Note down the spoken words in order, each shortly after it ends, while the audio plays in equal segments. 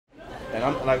and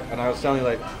I was telling you,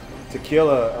 like,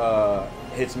 tequila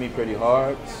hits me pretty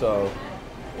hard. So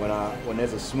when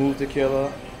there's a smooth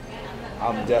tequila,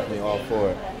 I'm definitely all for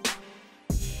it.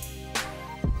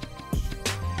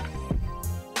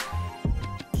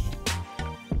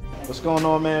 What's going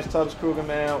on, man? It's Tubbs Krueger,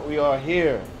 man. We are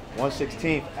here,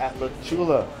 116th at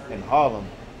Chula in Harlem.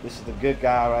 This is the good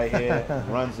guy right here,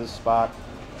 runs this spot,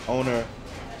 owner,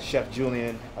 Chef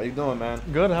Julian. How you doing, man?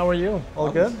 Good, how are you?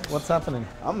 All good? What's happening?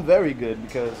 I'm very good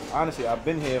because, honestly, I've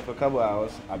been here for a couple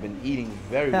hours. I've been eating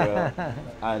very well.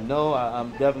 I know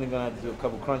I'm definitely going to have to do a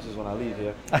couple crunches when I leave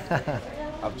here.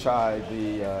 I've tried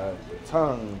the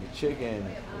tongue, the chicken,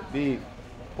 the beef,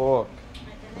 pork.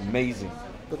 Amazing.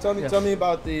 So tell me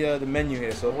about the menu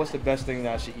here. So what's the best thing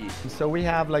that I should eat? So we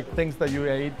have like things that you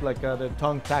ate, like the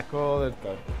tongue taco,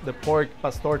 the pork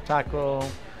pastor taco.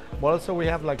 But also we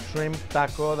have like shrimp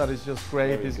taco that is just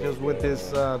great. It's just with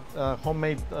this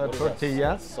homemade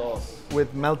tortilla Sauce.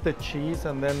 with melted cheese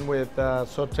and then with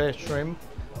sauteed shrimp.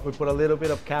 We put a little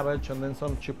bit of cabbage and then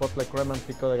some chipotle crema and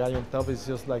pico de gallo on top. It's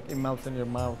just like, it melts in your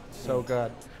mouth. So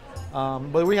good.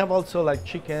 But we have also like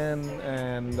chicken,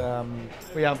 and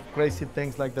we have crazy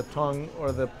things like the tongue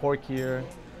or the pork here.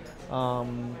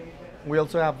 We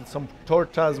also have some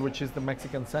tortas, which is the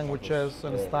Mexican sandwiches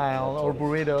and style, or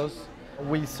burritos.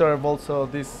 We serve also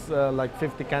these like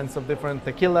 50 kinds of different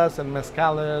tequilas and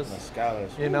mezcales.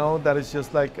 You know, that is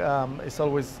just like, it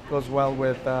always goes well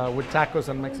with tacos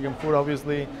and Mexican food,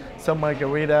 obviously. Some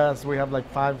margaritas, we have like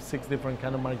 5, 6 different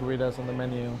kind of margaritas on the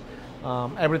menu.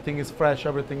 Everything is fresh,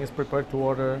 everything is prepared to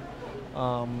order.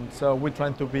 So we're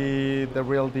trying to be the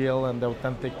real deal and the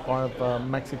authentic part of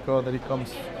Mexico that it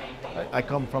comes. I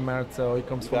come from Earth, so it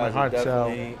comes from my heart.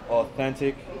 Definitely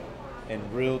authentic and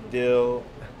real deal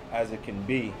as it can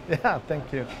be. Yeah,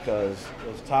 thank you. Because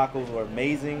those tacos were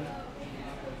amazing,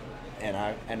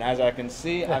 and as I can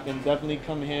see, I can definitely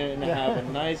come here and have a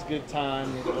nice good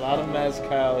time. There's a lot of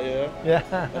mezcal here.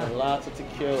 Yeah. And lots of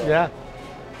tequila. Yeah.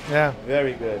 Yeah.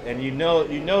 Very good. And you know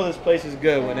this place is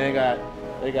good when they got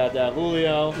that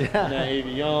Julio and that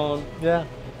Avion. Yeah.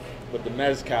 But the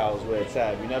mezcal is where it's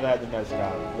at. If you never had the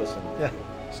mezcal, listen. Yeah.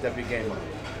 Step your game up.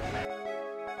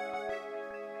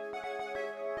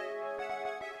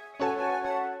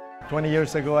 20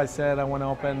 years ago, I said I want to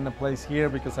open a place here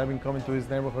because I've been coming to this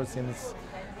neighborhood since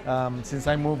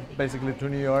I moved basically to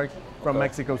New York from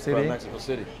Mexico City. From Mexico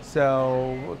City.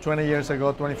 So 20 years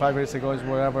ago, 25 years ago is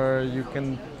wherever you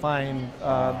can find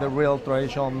the real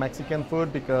traditional Mexican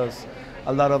food, because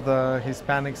a lot of the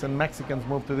Hispanics and Mexicans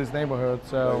moved to this neighborhood.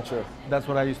 So that's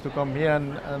what I used to come here,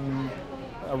 and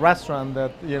a restaurant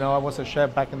that, you know, I was a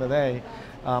chef back in the day.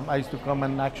 I used to come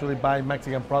and actually buy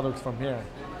Mexican products from here.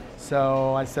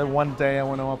 So I said one day I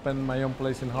want to open my own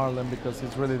place in Harlem because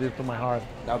it's really dear to my heart.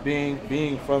 Now,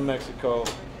 being from Mexico,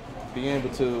 being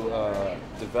able to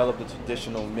develop the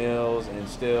traditional meals and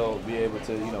still be able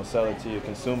to, you know, sell it to your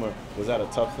consumer, was that a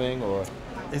tough thing, or?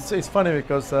 It's funny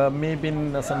because me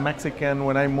being as a Mexican,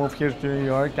 when I moved here to New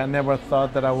York, I never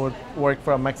thought that I would work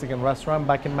for a Mexican restaurant.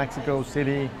 Back in Mexico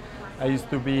City, I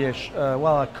used to be a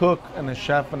cook and a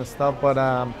chef and stuff, but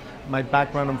my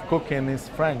background of cooking is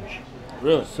French.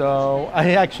 Really? So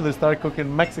I actually started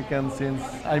cooking Mexican since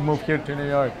I moved here to New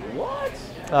York. What?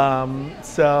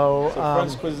 So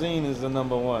French cuisine is the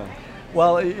 #1.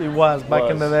 Well, it was back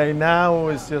in the day. Now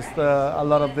it's just a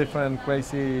lot of different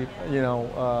crazy, you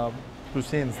know,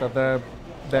 cuisines that are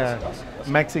there.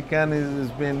 Mexican has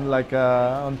been like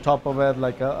on top of it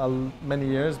like many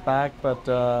years back, but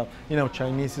you know,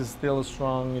 Chinese is still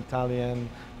strong, Italian,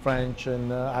 French,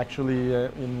 and actually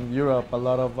in Europe, a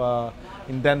lot of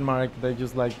in Denmark, they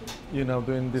just like, you know,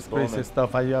 doing this crazy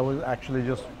stuff. I was actually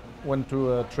just went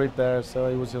to a trip there, so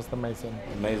it was just amazing.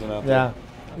 Amazing out there.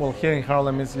 Yeah. Well, here in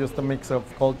Harlem, it's just a mix of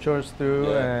cultures too,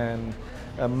 and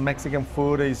Mexican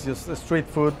food is just street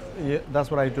food.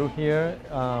 That's what I do here.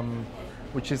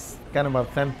 Which is kind of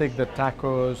authentic, the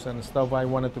tacos and stuff. I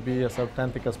wanted to be as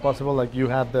authentic as possible. Like you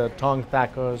had the tongue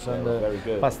tacos and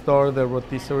the pastor, the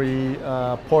rotisserie,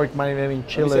 pork marinated in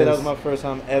chiles. That was my first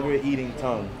time ever eating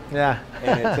tongue. Yeah.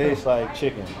 And it tastes like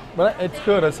chicken. But it's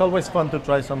good. It's always fun to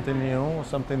try something new,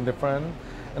 something different.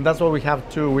 And that's what we have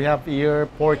too. We have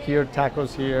pork ear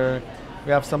tacos here.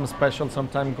 We have some special,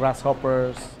 sometimes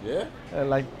grasshoppers. Yeah?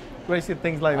 Like crazy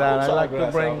things like that. I like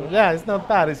to bring. Yeah, it's not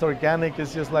bad. It's organic.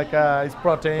 It's just like it's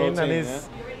protein and it's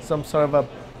some sort of a,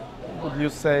 would you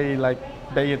say, like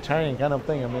vegetarian kind of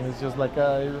thing. I mean, it's just like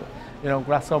you know,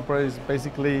 grasshopper is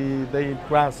basically, they eat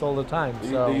grass all the time.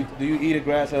 Do you eat a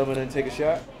grasshopper and then take a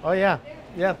shot? Oh yeah,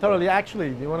 totally. Actually,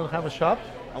 do you want to have a shot?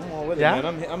 I'm on with it,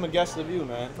 man. I'm a guest of you,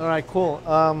 man. All right, cool.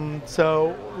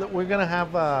 So we're gonna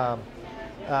have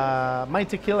My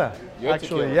tequila. Your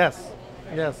actually, tequila. yes.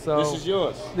 Yes. So This is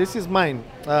yours. this is mine.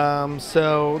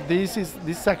 So this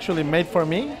is actually made for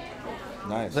me.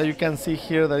 Nice. That you can see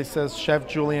here that it says Chef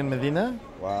Julian Medina.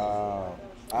 Wow.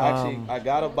 I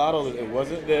got a bottle. It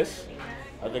wasn't this.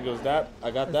 I think it was that. I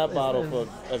got that bottle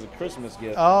as a Christmas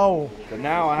gift. Oh, But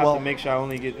now I have well- to make sure I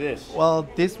only get this. well,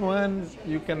 this one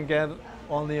you can get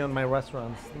only on my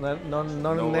restaurants, not in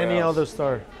Nowhere any else. other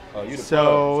store. Oh, you the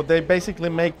So they basically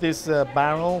make this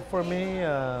barrel for me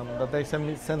that they send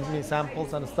me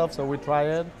samples and stuff. So we try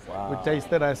it, we Wow.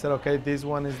 taste it. I said, okay, this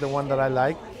one is the one that I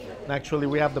like. And actually,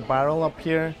 we have the barrel up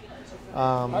here.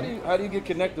 How do you get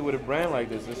connected with a brand like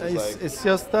this? This is like It's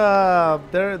just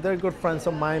they're good friends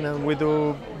of mine, and we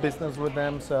do business with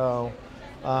them. So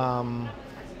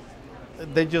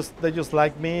they just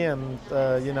like me, and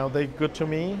they're good to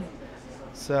me.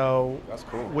 So That's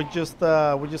cool. we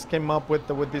just came up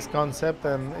with this concept,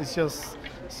 and it's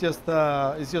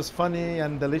just funny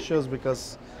and delicious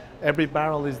because every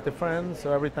barrel is different.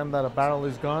 So every time that a barrel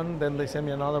is gone, then they send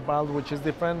me another barrel which is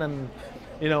different, and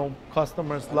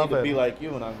customers I love need to it. be like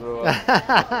you when I grow up.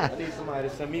 I need somebody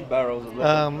to send me barrels of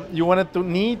liquor. You want it to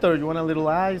neat, or you want a little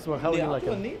ice, or how do Yeah, you I'll like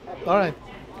do it? a neat. All right,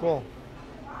 cool.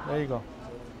 There you go.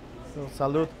 So,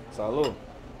 salud. Salud.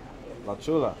 La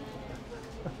Chula.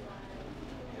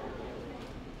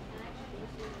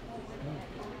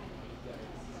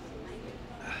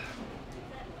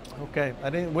 Okay,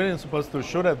 we didn't supposed to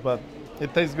shoot it, but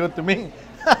it tastes good to me.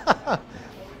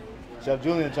 Chef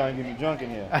Julian trying to get me drunk in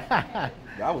here.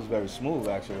 That was very smooth,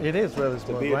 actually. It is really To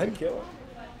smooth, be a right? tequila.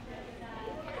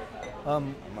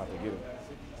 I'm about to get it.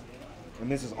 And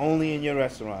this is only in your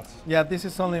restaurants. Yeah, this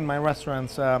is only in my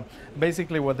restaurants.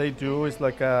 Basically, what they do is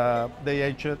like they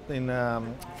age it in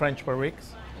French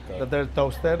barriques Okay. that they're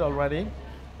toasted already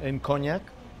in cognac,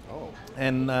 Oh.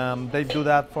 and they do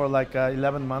that for like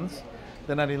 11 months.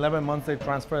 Then at 11 months, they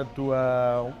transfer it to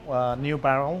a new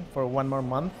barrel for 1 more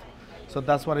month. So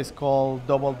that's what is called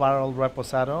double barrel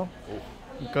reposado,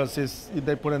 because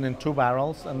they put it in 2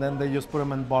 barrels, and then they just put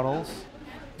them in bottles.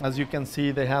 As you can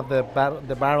see, they have the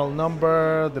barrel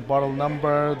number, the bottle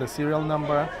number, the serial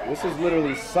number. This is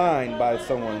literally signed by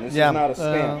someone. This is not a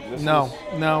stamp. This no,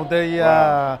 is, no.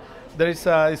 Wow. There is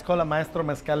it's called a maestro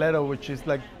mezcalero, which is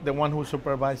like the one who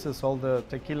supervises all the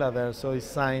tequila there. So it's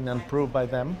signed and approved by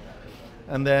them,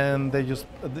 and then they just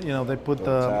they put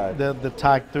the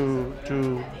tag to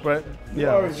You're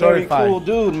a very certify. cool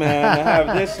dude, man, to have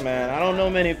this, man. I don't know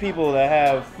many people that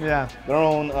have Yeah. their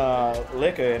own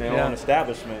liquor in their Yeah. own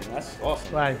establishment. That's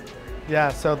awesome. Right. Yeah,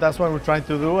 so that's what we're trying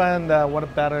to do, and what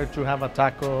better to have a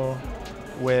taco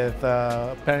with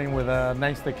pairing with a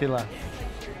nice tequila.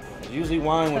 Usually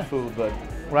wine with food, but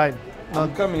Right.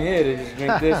 I'm coming here to just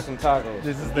drink this and tacos.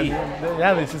 This is the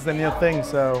Eat. this is the new thing.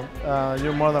 So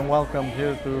you're more than welcome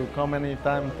here to come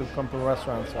anytime to come to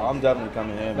restaurants. I'm definitely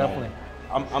coming here, man. Definitely.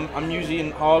 I'm usually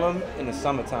in Harlem in the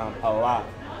summertime a lot.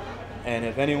 And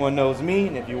if anyone knows me,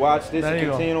 and if you watch this There and you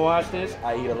go. continue to watch this,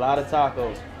 I eat a lot of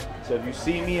tacos. So if you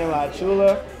see me in La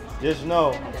Chula, just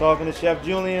know I'm talking to Chef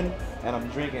Julian and I'm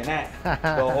drinking that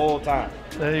the whole time.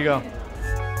 There you go.